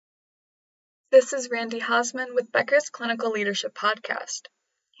This is Randy Hausman with Becker's Clinical Leadership Podcast.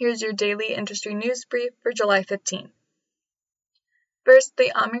 Here's your daily industry news brief for July 15. First,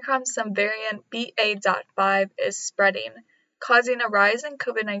 the Omicron subvariant BA.5 is spreading, causing a rise in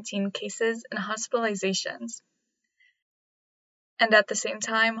COVID-19 cases and hospitalizations. And at the same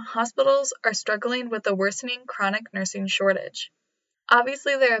time, hospitals are struggling with a worsening chronic nursing shortage.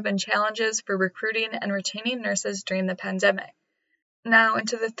 Obviously, there have been challenges for recruiting and retaining nurses during the pandemic. Now,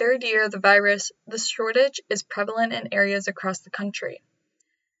 into the third year of the virus, the shortage is prevalent in areas across the country.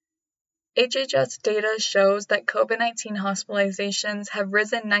 HHS data shows that COVID-19 hospitalizations have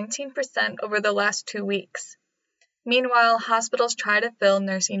risen 19% over the last 2 weeks. Meanwhile, hospitals try to fill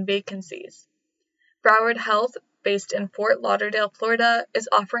nursing vacancies. Broward Health, based in Fort Lauderdale, Florida, is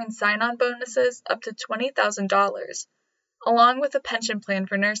offering sign-on bonuses up to $20,000, along with a pension plan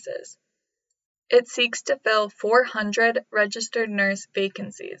for nurses. It seeks to fill 400 registered nurse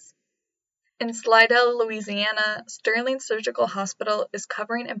vacancies. In Slidell, Louisiana, Sterling Surgical Hospital is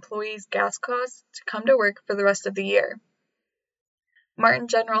covering employees' gas costs to come to work for the rest of the year. Martin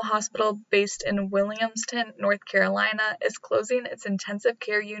General Hospital, based in Williamston, North Carolina, is closing its intensive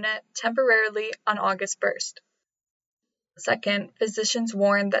care unit temporarily on August 1st. Second, physicians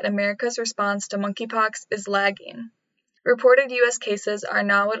warn that America's response to monkeypox is lagging. Reported U.S. cases are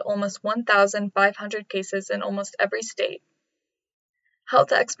now at almost 1,500 cases in almost every state.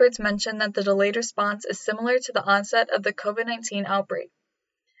 Health experts mention that the delayed response is similar to the onset of the COVID-19 outbreak.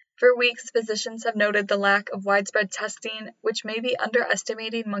 For weeks, physicians have noted the lack of widespread testing, which may be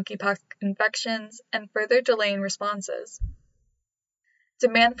underestimating monkeypox infections and further delaying responses.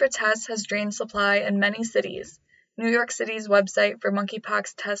 Demand for tests has drained supply in many cities. New York City's website for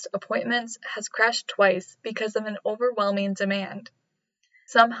monkeypox test appointments has crashed twice because of an overwhelming demand.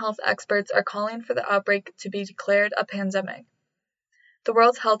 Some health experts are calling for the outbreak to be declared a pandemic. The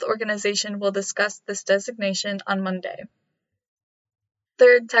World Health Organization will discuss this designation on Monday.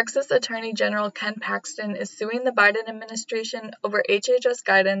 Third, Texas Attorney General Ken Paxton is suing the Biden administration over HHS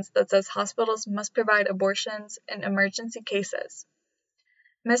guidance that says hospitals must provide abortions in emergency cases.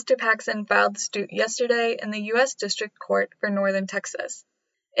 Mr. Paxton filed the suit yesterday in the U.S. District Court for Northern Texas.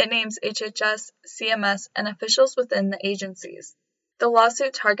 It names HHS, CMS, and officials within the agencies. The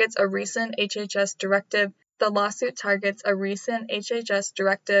lawsuit targets a recent HHS directive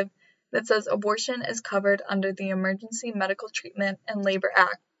that says abortion is covered under the Emergency Medical Treatment and Labor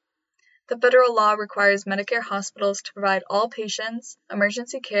Act. The federal law requires Medicare hospitals to provide all patients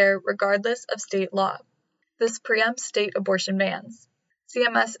emergency care regardless of state law. This preempts state abortion bans.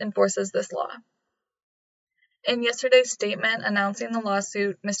 CMS enforces this law. In yesterday's statement announcing the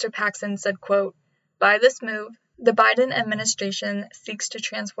lawsuit, Mr. Paxton said, quote, "By this move, the Biden administration seeks to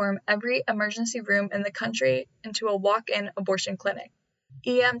transform every emergency room in the country into a walk-in abortion clinic.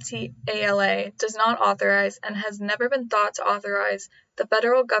 EMTALA does not authorize and has never been thought to authorize the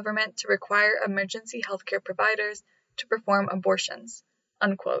federal government to require emergency healthcare providers to perform abortions."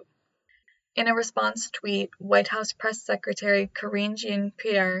 Unquote. In a response tweet, White House Press Secretary Karine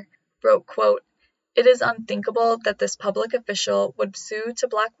Jean-Pierre wrote, quote, "It is unthinkable that this public official would sue to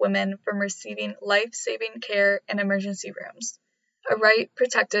Black women from receiving life-saving care in emergency rooms, a right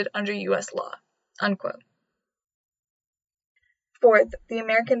protected under U.S. law." Unquote. Fourth, the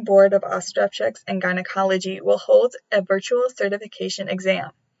American Board of Obstetrics and Gynecology will hold a virtual certification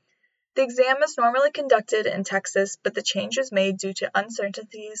exam. The exam is normally conducted in Texas, but the change was made due to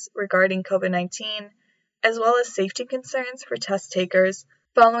uncertainties regarding COVID-19, as well as safety concerns for test takers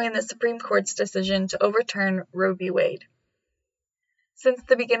following the Supreme Court's decision to overturn Roe v. Wade. Since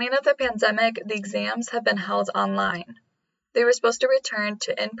the beginning of the pandemic, the exams have been held online. They were supposed to return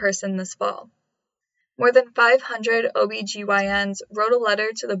to in-person this fall. More than 500 OBGYNs wrote a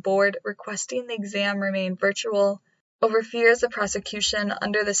letter to the board requesting the exam remain virtual over fears of prosecution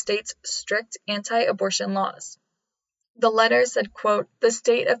under the state's strict anti-abortion laws. The letter said, quote, "The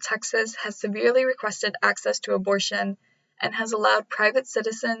state of Texas has severely requested access to abortion and has allowed private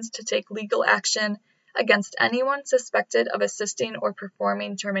citizens to take legal action against anyone suspected of assisting or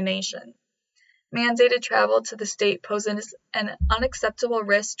performing termination. Mandated travel to the state poses an unacceptable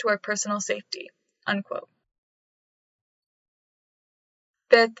risk to our personal safety." Unquote.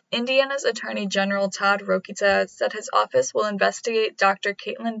 Fifth, Indiana's Attorney General Todd Rokita said his office will investigate Dr.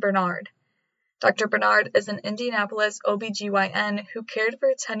 Caitlin Bernard. Dr. Bernard is an Indianapolis OBGYN who cared for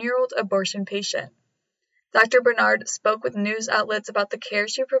a 10-year-old abortion patient. Dr. Bernard spoke with news outlets about the care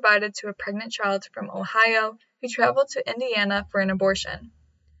she provided to a pregnant child from Ohio who traveled to Indiana for an abortion.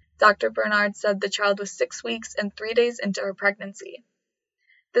 Dr. Bernard said the child was 6 weeks and 3 days into her pregnancy.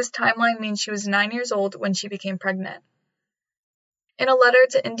 This timeline means she was 9 years old when she became pregnant. In a letter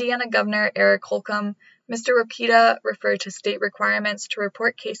to Indiana Governor Eric Holcomb, Mr. Rokita referred to state requirements to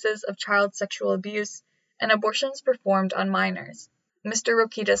report cases of child sexual abuse and abortions performed on minors. Mr.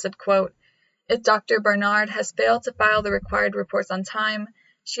 Rokita said, quote, "If Dr. Barnard has failed to file the required reports on time,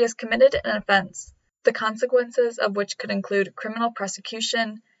 she has committed an offense, the consequences of which could include criminal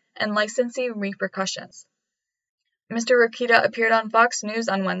prosecution and licensing repercussions." Mr. Rokita appeared on Fox News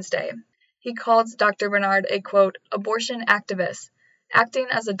on Wednesday. He called Dr. Barnard a, quote, "abortion activist," acting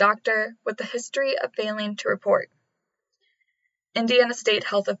as a doctor with a history of failing to report. Indiana state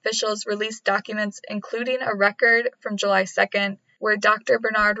health officials released documents including a record from July 2nd where Dr.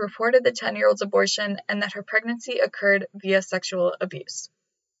 Barnard reported the 10-year-old's abortion and that her pregnancy occurred via sexual abuse.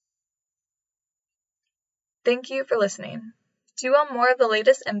 Thank you for listening. Do you want more of the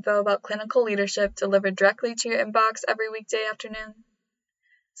latest info about clinical leadership delivered directly to your inbox every weekday afternoon?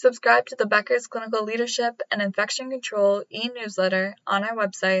 Subscribe to the Becker's Clinical Leadership and Infection Control e-newsletter on our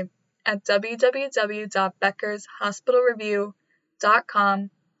website at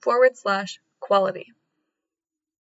www.beckershospitalreview.com/quality.